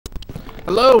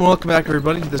Hello and welcome back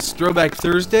everybody to this Throwback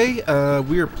Thursday.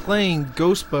 We are playing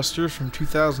Ghostbusters from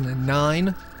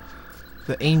 2009,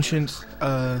 the ancient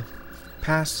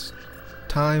past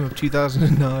time of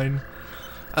 2009.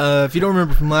 If you don't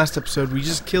remember from last episode, we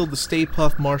just killed the Stay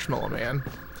Puft Marshmallow Man.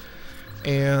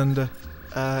 And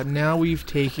now we've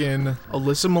taken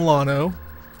Alyssa Milano.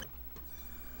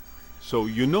 So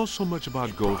you know so much about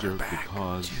Gozer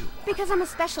because I'm a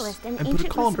specialist in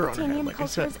ancient Mesopotamian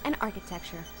cultures and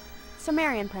architecture.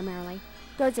 Sumerian primarily,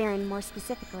 Gozerian more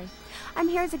specifically. I'm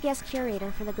here as a guest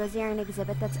curator for the Gozerian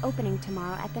exhibit that's opening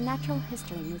tomorrow at the Natural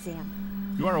History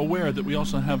Museum. You are aware that we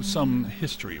also have some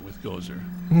history with Gozer.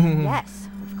 Yes,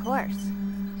 of course.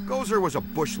 Gozer was a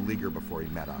bush leaguer before he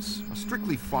met us, a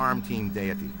strictly farm team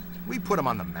deity. We put him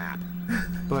on the map.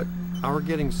 But our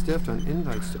getting stiffed on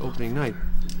invites to opening night,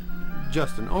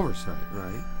 just an oversight,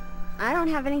 right? I don't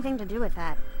have anything to do with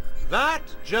that. That,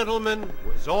 gentlemen,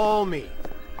 was all me.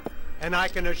 And I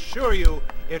can assure you,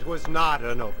 it was not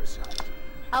an oversight.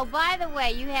 Oh, by the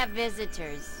way, you have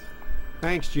visitors.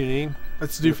 Thanks, Janine.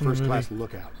 That's due from the movie. First-class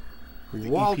lookout.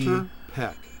 Walter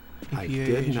Peck. I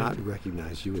did not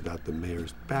recognize you without the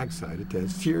mayor's backside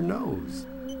attached to your nose.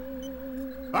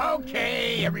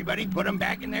 Okay, everybody put them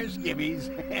back in their skivvies.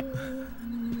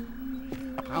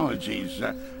 Apologies.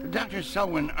 Dr.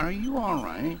 Selwyn, are you all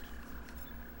right?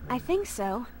 I think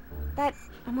so. But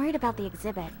I'm worried about the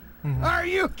exhibit. Are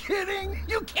you kidding?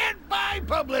 You can't buy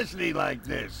publicity like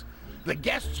this. The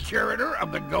guest curator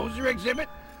of the Gozer exhibit,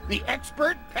 the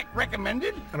expert Peck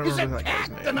recommended, is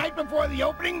attacked the night before the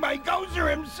opening by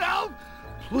Gozer himself?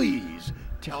 Please,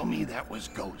 tell me that was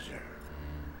Gozer.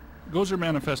 Gozer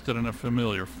manifested in a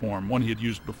familiar form, one he had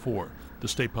used before, the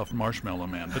Stay Puft Marshmallow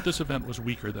Man, but this event was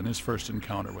weaker than his first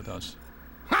encounter with us.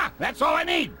 Ha! That's all I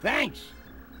need, thanks!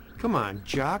 Come on,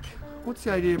 Jock. What's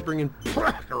the idea of bringing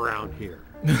Peck around here?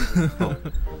 Oh,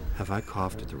 have I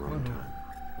coughed at the wrong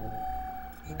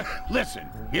time? Listen,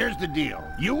 here's the deal.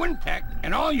 You and Peck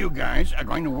and all you guys are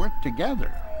going to work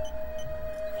together.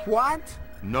 What?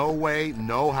 No way,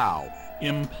 no how.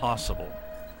 Impossible.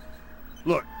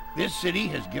 Look, this city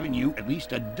has given you at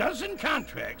least a dozen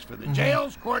contracts for the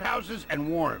jails, courthouses, and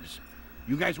wharves.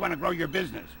 You guys want to grow your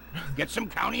business. Get some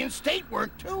county and state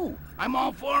work, too. I'm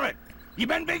all for it. You've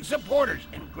been big supporters,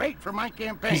 and great for my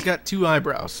campaign. He's got two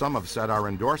eyebrows. Some have said our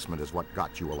endorsement is what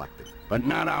got you elected. But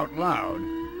not out loud.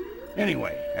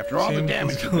 Anyway, after all the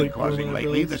damage you've been causing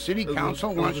lately, the city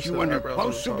council wants you under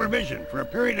close supervision for a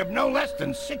period of no less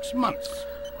than 6 months.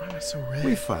 Why am I so red?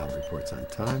 We file reports on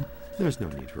time. There's no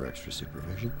need for extra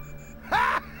supervision.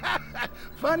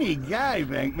 Funny guy,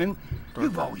 Venkman.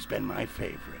 You've always been my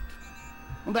favorite.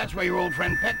 Well, that's where your old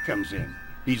friend Peck comes in.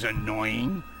 He's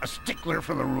annoying, a stickler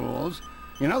for the rules.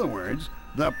 In other words,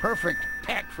 the perfect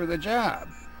Peck for the job.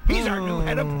 He's our new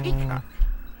head of Peacock.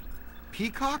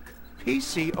 Peacock?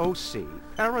 PCOC,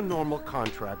 Paranormal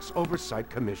Contracts Oversight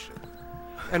Commission.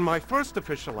 And my first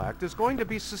official act is going to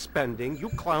be suspending you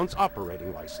clowns'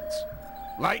 operating license.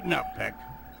 Lighten up, Peck.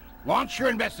 Launch your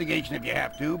investigation if you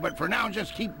have to, but for now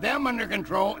just keep them under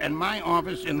control and my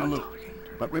office in the loop.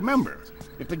 But remember,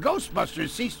 if the Ghostbusters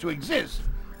cease to exist,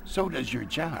 so does your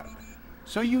job.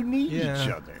 So you need each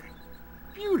other.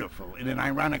 Beautiful in an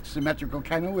ironic, symmetrical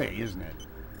kind of way, isn't it?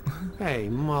 Hey,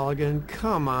 Mulligan,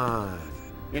 come on.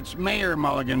 It's Mayor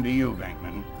Mulligan to you,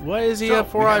 Venkman. Why is he have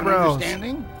four eyebrows?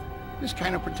 Understanding? This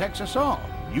kind of protects us all.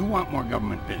 You want more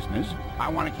government business. I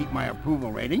want to keep my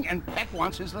approval rating, and Peck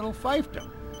wants his little fiefdom.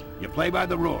 You play by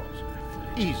the rules.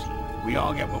 Easy. We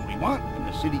all get what we want, and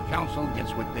the city council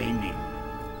gets what they need.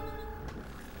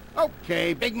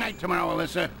 Okay, big night tomorrow,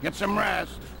 Alyssa. Get some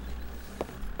rest.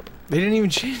 They didn't even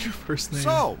change your first name.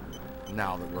 So,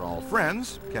 now that we're all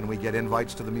friends, can we get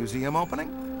invites to the museum opening?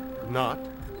 Not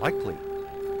likely.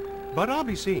 But I'll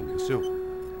be seeing you soon.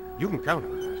 You can count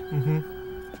on that.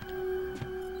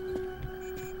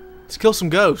 Let's kill some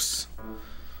ghosts.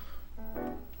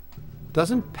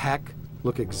 Doesn't Peck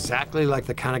look exactly like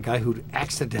the kind of guy who'd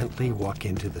accidentally walk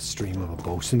into the stream of a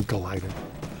bosun glider?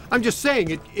 I'm just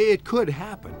saying, it could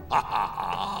happen.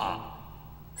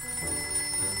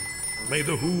 May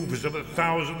the hooves of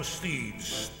 1,000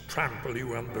 steeds trample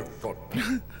you underfoot.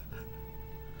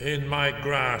 In my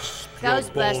grasp,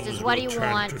 Ghostbusters, what do you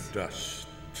want? To dust.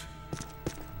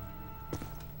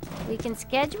 We can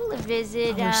schedule a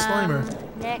visit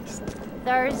next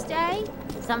Thursday,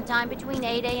 sometime between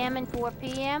 8 a.m. and 4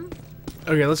 p.m.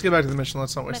 Okay, let's get back to the mission.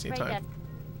 Let's not waste any time.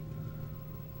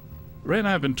 Ray and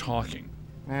I have been talking.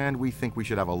 And we think we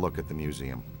should have a look at the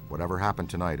museum. Whatever happened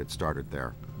tonight, it started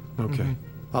there. Okay.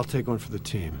 I'll take one for the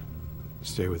team.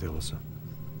 Stay with Alyssa.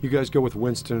 You guys go with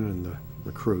Winston and the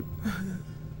recruit.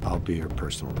 I'll be your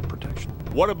personal protection.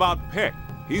 What about Peck?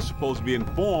 He's supposed to be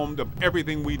informed of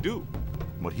everything we do.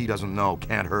 What he doesn't know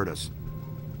can't hurt us.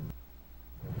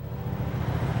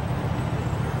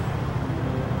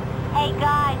 Hey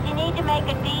guys, you need to make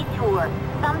a detour.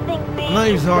 Something big I'm not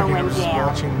even is talking, going I'm just down.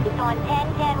 watching. It's on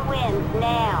 1010 winds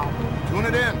now. Tune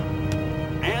it in.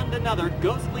 And another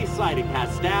ghostly sighting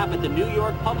has staff at the New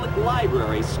York Public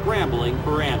Library scrambling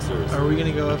for answers. Are we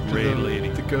gonna go after Great lady.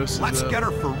 the ghost of Let's get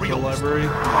her for real. the library?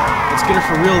 Let's get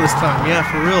her for real this time. Yeah,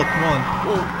 for real. Come on.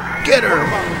 Well, Get her! what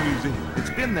about the museum?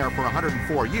 It's been there for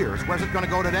 104 years. Where's it gonna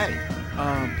go today?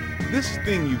 This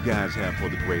thing you guys have for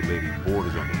the Great Lady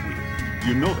borders on the weird.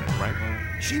 You know that,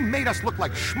 right? She made us look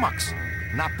like schmucks.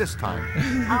 Not this time.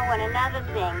 Oh, and another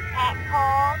thing, Pat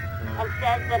called and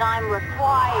says that I'm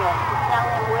required to tell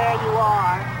him where you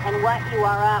are and what you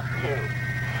are up to.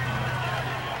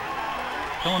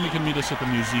 Tell him he can meet us at the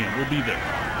museum. We'll be there.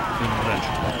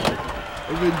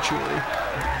 Eventually.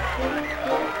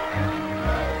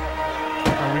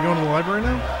 Are we going to the library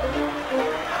now?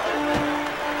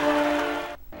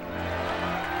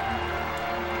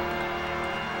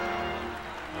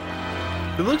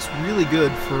 It looks really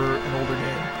good for an older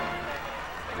game.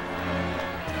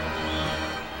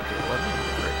 Okay, well,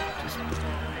 that's great. Just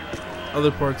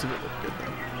other parts of it look good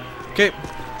though. Okay.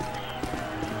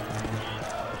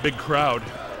 Big crowd.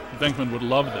 Venkman would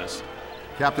love this.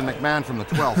 Captain McMahon from the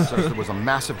 12th says there was a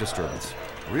massive disturbance.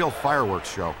 A real fireworks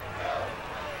show.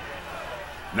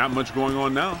 Not much going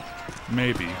on now.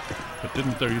 Maybe. But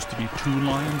didn't there used to be 2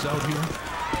 lions out here?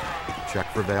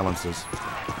 Check for valences.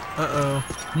 Uh-oh.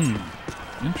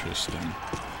 Interesting.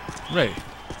 Ray,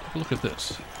 take a look at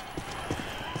this.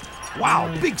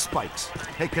 Wow, big spikes.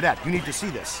 Hey, Cadet, you need to see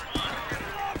this.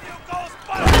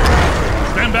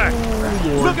 Stand back!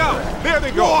 Look out! There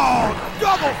they go! Whoa!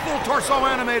 Double full torso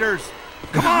animators!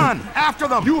 Come on, after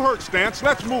them! You heard Stance.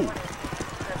 Let's move.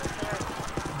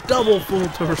 Double full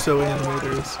torso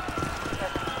animators.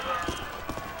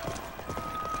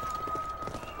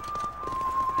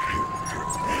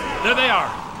 There they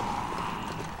are!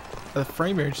 The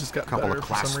frame rate just got Couple better of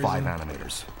for Class some 5 reason.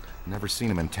 animators. Never seen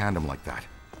them in tandem like that.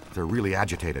 They're really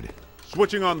agitated.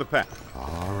 Switching on the pack.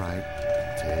 All right,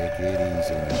 take it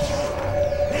easy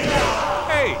now.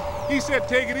 Hey, he said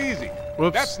take it easy.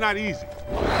 Whoops. That's not easy.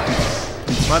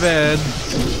 My bad.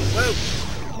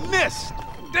 Missed.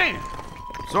 Damn.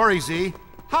 Sorry, Z.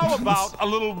 How about a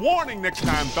little warning next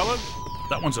time, fellas?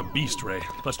 That one's a beast, Ray.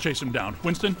 Let's chase him down.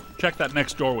 Winston, check that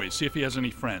next doorway. See if he has any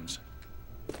friends.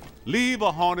 Leave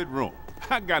a haunted room.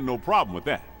 I got no problem with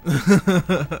that.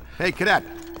 Hey, Cadet.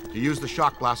 To use the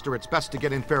shock blaster, it's best to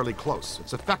get in fairly close.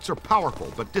 Its effects are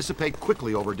powerful, but dissipate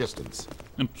quickly over distance.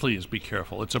 And please be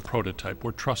careful. It's a prototype.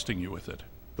 We're trusting you with it.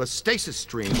 The stasis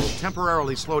stream will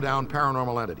temporarily slow down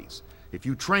paranormal entities. If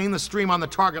you train the stream on the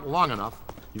target long enough,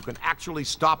 you can actually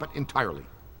stop it entirely.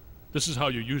 This is how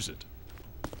you use it.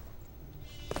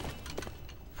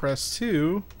 Press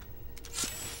 2.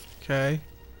 Okay.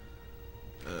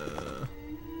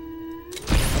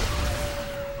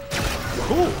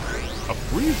 Cool. A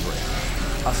freeze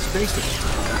ray. A stasis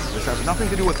stream. This has nothing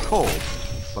to do with cold,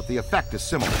 but the effect is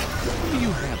similar. What do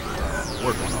you have to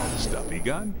work on all this stuff,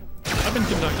 Egon? I've been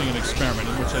conducting an experiment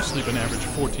in which I sleep an average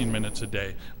 14 minutes a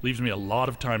day. Leaves me a lot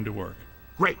of time to work.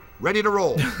 Great. Ready to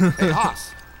roll. Hey,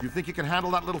 Haas, you think you can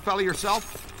handle that little fella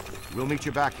yourself? We'll meet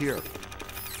you back here.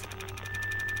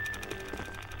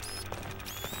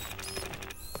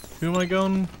 Who am I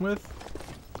going with?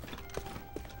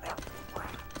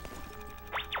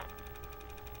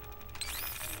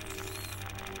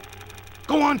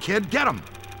 Go on, kid. Get him.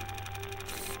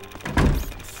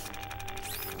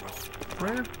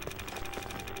 Where?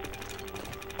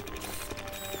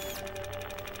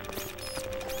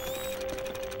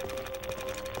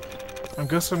 I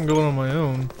guess I'm going on my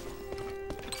own.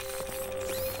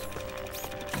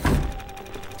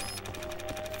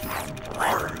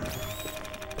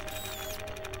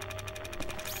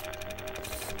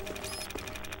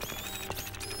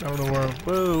 I don't know where I'm...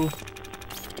 Whoa.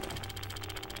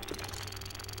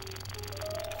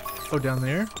 Oh, down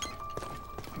there?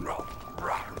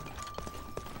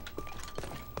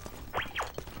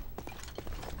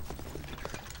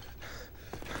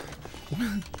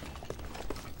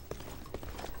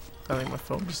 I think my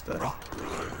phone just died.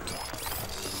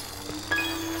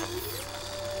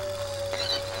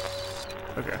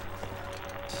 Okay.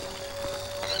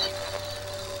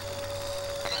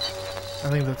 I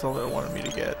think that's all they wanted me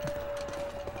to get.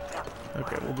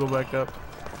 Okay, we'll go back up.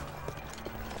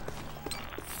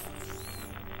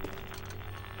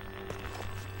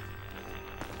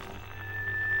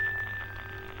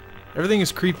 Everything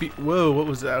is creepy. Whoa, what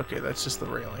was that? Okay, that's just the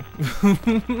railing.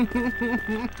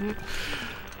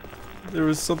 There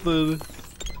was something...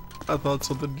 I thought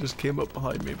something just came up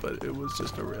behind me, but it was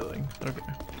just a railing. Okay.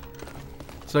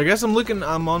 So I guess I'm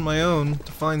on my own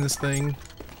to find this thing.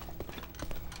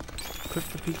 Click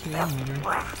the PKM meter.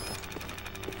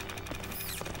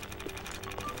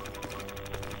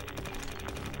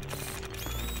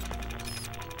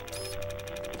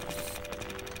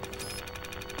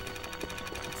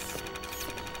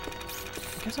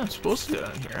 I guess I'm supposed to go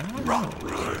down here. I don't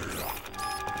know.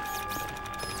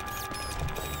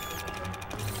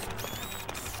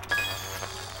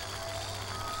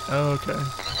 Oh, okay.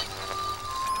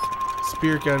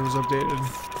 Spirit guide was updated.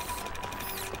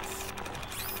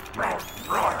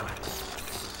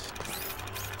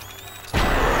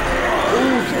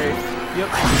 Okay. Yep.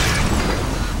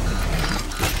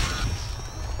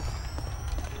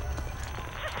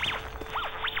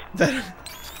 That.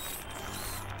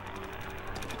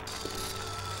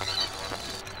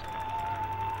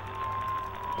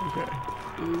 Okay.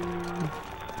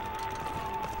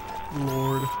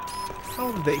 Lord.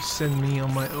 How did they send me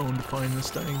on my own to find this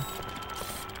thing?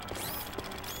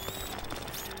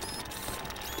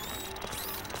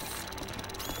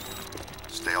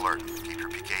 Stay alert. Keep your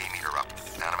PKE meter up.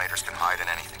 Animators can hide in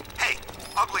anything. Hey!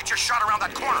 Ugly just shot around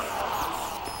that corner!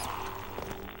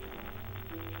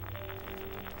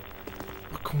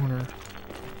 What corner?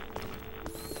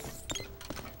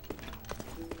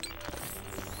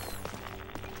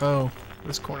 Oh,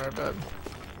 this corner, I bet.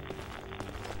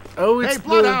 Oh, it's Hey,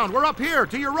 Bloodhound, we're up here,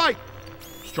 to your right!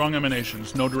 Strong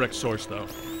emanations, no direct source, though.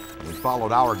 We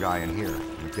followed our guy in here.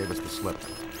 He gave us the slip.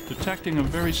 Detecting a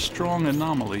very strong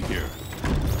anomaly here.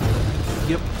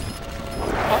 Yep.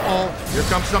 Uh-oh, here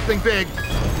comes something big.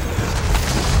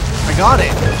 I got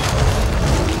it.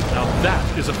 Now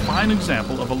that is a fine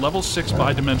example of a level 6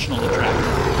 bidimensional attraction.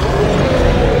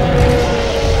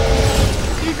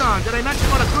 Egon, did I mention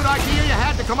what a good idea you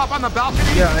had to come up on the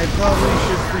balcony? Yeah, I probably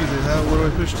should freeze it. Now, what do I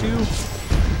push to?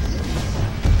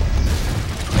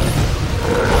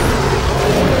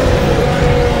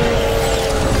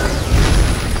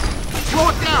 Slow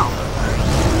it down!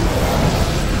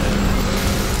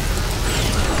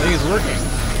 I think it's working.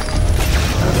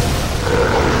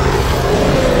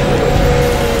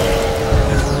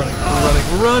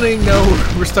 We're running. No,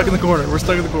 we're stuck in the corner.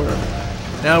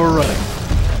 Now we're running.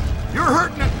 You're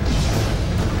hurting it!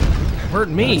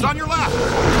 Hurting me. It's on your left!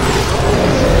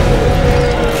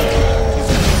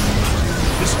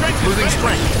 The strength Losing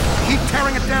strength. Keep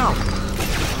tearing it down.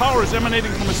 The power is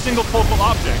emanating from a single focal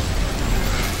object.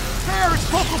 There, it's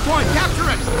focal point.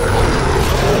 Capture it!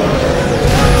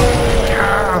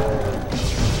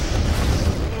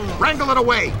 Wrangle it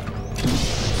away.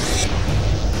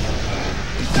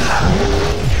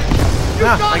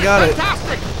 I got it.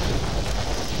 Fantastic!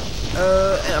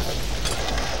 F.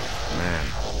 Man,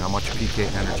 how much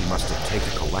PK energy must it take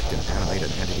to collect and animate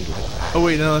an entity like that? Oh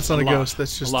wait, no, that's not a ghost.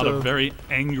 That's just a lot of very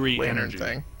angry energy.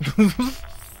 Thing.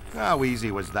 How easy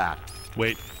was that?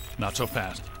 Wait, not so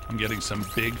fast. I'm getting some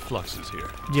big fluxes here.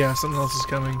 Yeah, something else is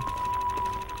coming.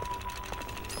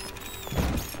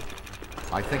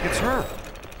 I think it's her.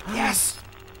 Yes!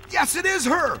 Yes, it is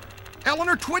her!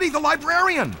 Eleanor Twitty, the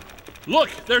librarian!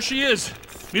 Look, there she is!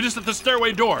 Meet us at the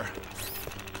stairway door.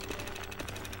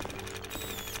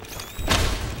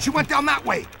 She went down that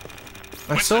way!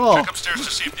 I Winston, saw. check upstairs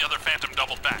to see if the other phantom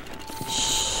doubled back.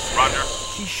 Roger.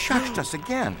 She shushed us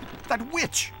again. That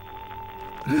witch!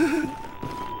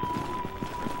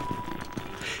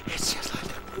 It's just like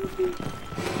the movie.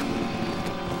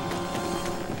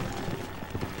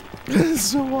 It's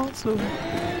so awesome.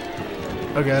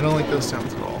 Okay, I don't like those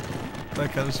sounds at all.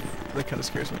 That kind of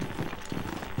scares me.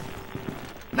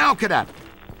 Now, Cadet!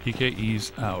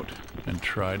 PKE's out, and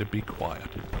try to be quiet.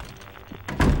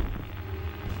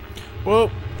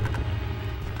 Whoa!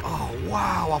 Oh,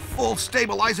 wow, a full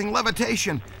stabilizing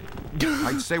levitation.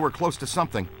 I'd say we're close to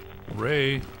something.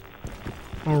 Ray. I'm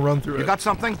gonna run through it. You got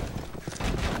something?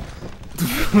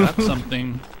 Got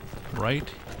something right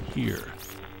here.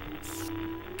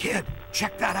 Kid,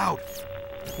 check that out.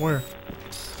 Where?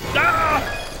 Ah!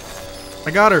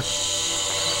 I got her.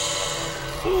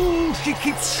 Ooh, she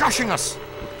keeps shushing us.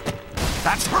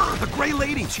 That's her, the Gray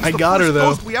Lady. She's I the got first her, though.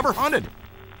 ghost we ever hunted.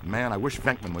 Man, I wish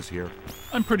Venkman was here.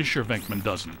 I'm pretty sure Venkman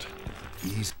doesn't.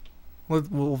 He's...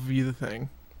 We'll view the thing.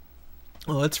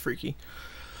 Oh, that's freaky.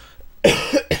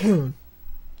 Feel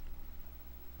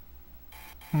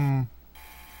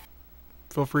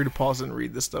free to pause and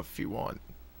read this stuff if you want.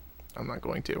 I'm not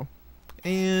going to.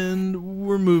 And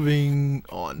we're moving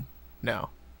on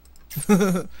now.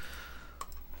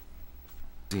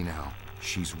 See now,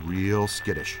 she's real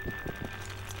skittish.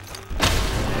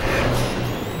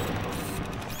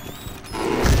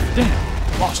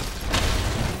 Damn, lost it.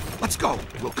 Let's go.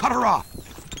 We'll cut her off.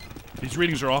 These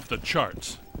readings are off the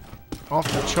charts. Off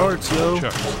the charts, yo.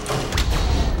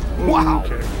 Wow.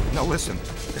 Okay. Now listen,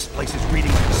 this place is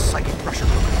reading like a psychic pressure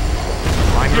cooker.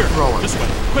 Find your thrower. This way,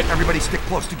 quick. Everybody stick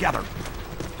close together.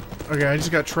 Okay, I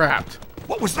just got trapped.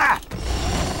 What was that?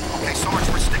 Okay, soldiers,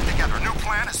 we're stick together. New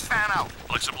plan is fan out.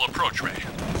 Flexible approach, Ray.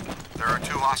 There are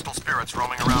 2 hostile spirits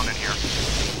roaming around in here.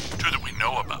 2 that we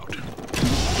know about.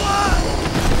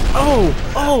 Oh!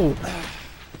 Oh!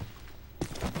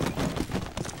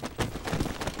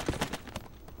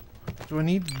 Do I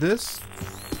need this?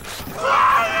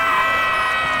 Quiet.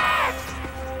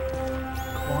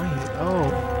 Oh,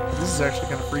 this is actually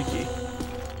kind of freaky.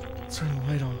 Let's turn the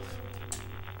light off.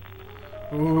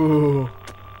 Ooh.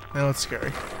 Now it's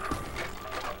scary.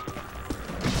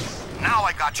 Now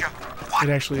I got you. What?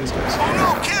 It actually is kind of scary.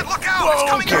 Oh no, kid, look out! Whoa, it's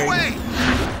coming your way!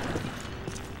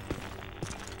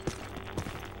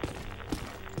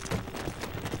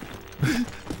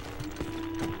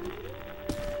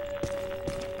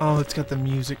 Oh, it's got the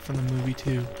music from the movie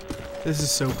too. This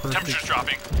is so perfect. Temperature's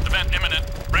dropping. Event imminent.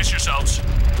 Brace yourselves.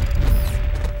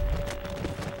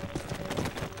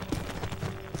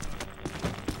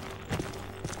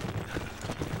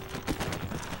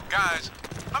 Guys,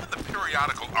 I'm in the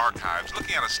periodical archives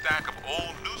looking at a stack of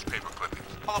old newspaper clippings,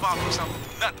 all about some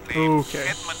nut named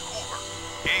Edmund Hoover,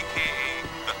 a.k.a.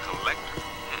 the Collector.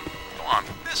 Go on.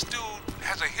 This dude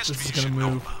has a history you should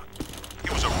know about. He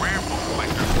was a rare book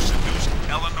collector who seduced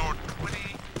Eleanor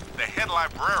Twitty, the head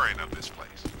librarian of this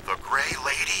place. The Gray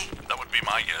Lady? That would be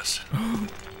my guess. I don't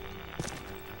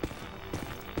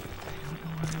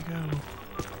know where to go.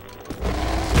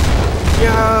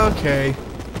 Yeah, okay.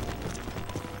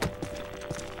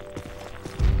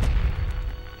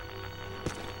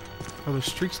 Oh, there's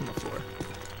streaks on the floor.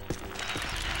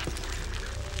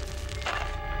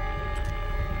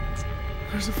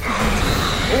 There's a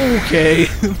okay.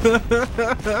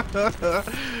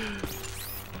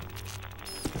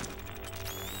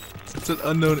 It's an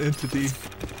unknown entity.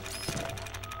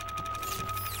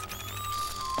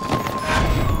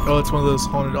 Oh, it's one of those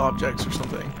haunted objects or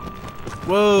something.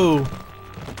 Whoa!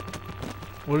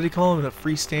 What did he call him? A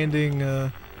freestanding,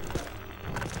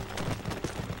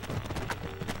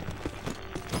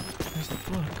 Where's the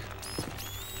book?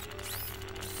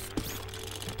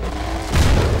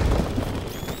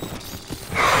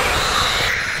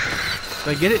 Did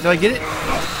I get it? Did I get it?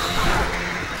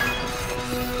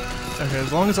 Okay,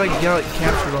 as long as I get it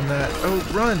captured on that. Oh,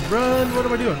 run! Run! What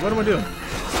am I doing? What am I doing?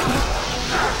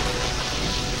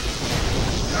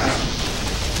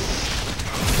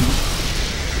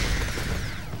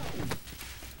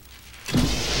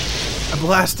 I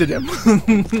blasted him.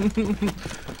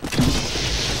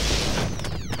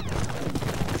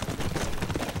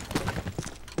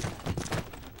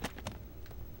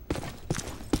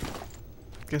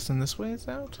 Guessing this way it's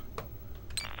out?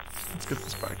 Let's get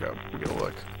this back up. We gotta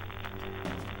look.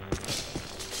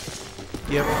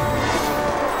 Yep.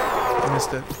 I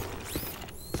missed it.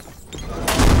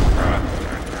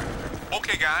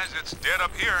 Okay, guys, it's dead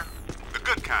up here. The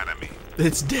good kind, I mean.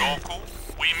 It's dead. All cool?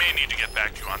 We may need to get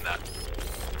back to you on that.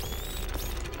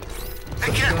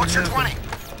 Hey kid, what's your 20?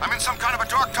 I'm in some kind of a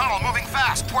dark tunnel moving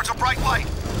fast towards a bright light.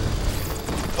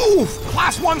 Oof!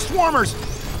 Class 1 swarmers!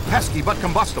 Pesky but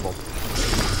combustible.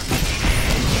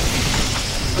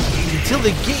 Until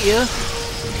they get you.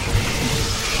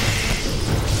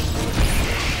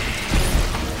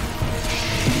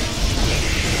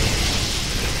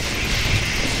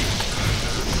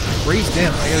 Raise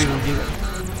down. I gotta go get it.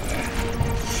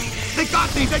 They got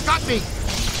me! They got me!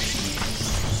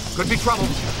 Could be trouble.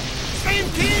 Same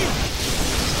team!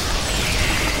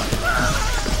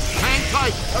 Hang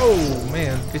tight! Oh,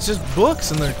 man. It's just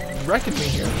books and they're wrecking me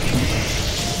here.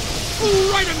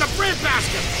 Ooh, right in the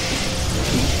breadbasket!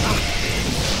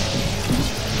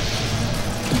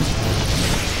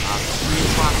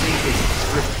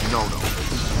 No-no.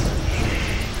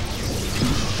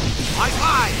 High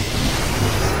five!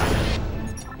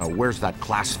 Now, where's that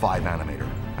Class 5 animator?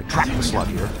 I tracked the slug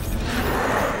here.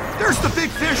 There's the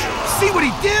big fish! See what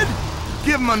he did?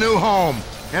 Give him a new home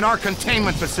in our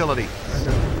containment facility.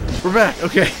 We're back.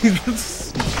 Okay.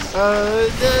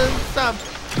 Stop.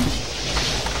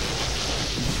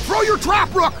 Throw your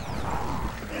trap, Rook!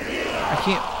 I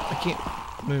can't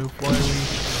move. Why are we...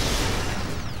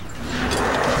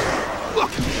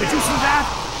 Look, did you see that?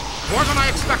 More than I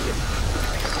expected.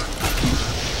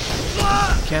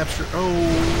 Capture. Oh,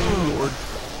 Lord.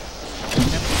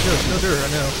 Capture. No, there, I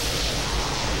know.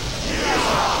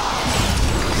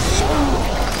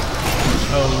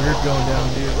 Oh, we're going down,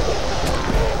 dude.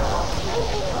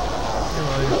 You're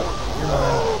mine. You're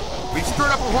mine. We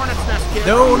stirred up a hornet's nest, kid.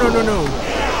 No, no, no, no.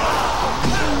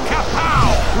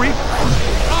 Kapow! Creep!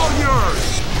 All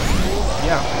yours!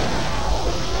 Yeah.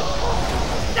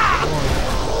 Come on.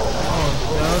 Come on.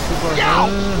 No, too far.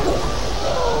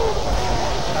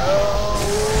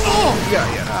 Oh! Yeah.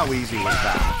 How easy was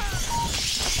that?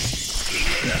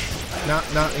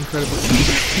 Not incredibly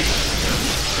easy.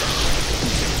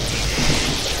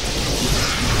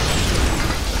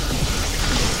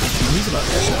 He's about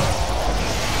dead now.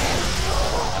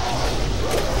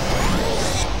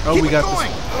 Oh, Keep we got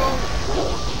going. this.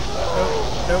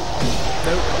 Nope.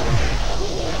 No.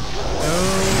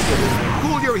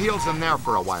 Cool your heels in there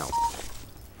for a while.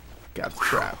 Got the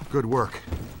trap. Good work.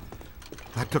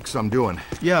 That took some doing.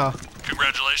 Yeah.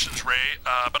 Congratulations, Ray.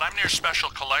 But I'm near Special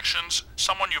Collections.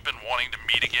 Someone you've been wanting to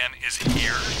meet again is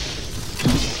here.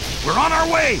 We're on our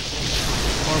way!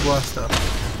 More blast stuff.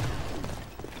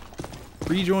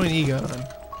 Rejoin Egon.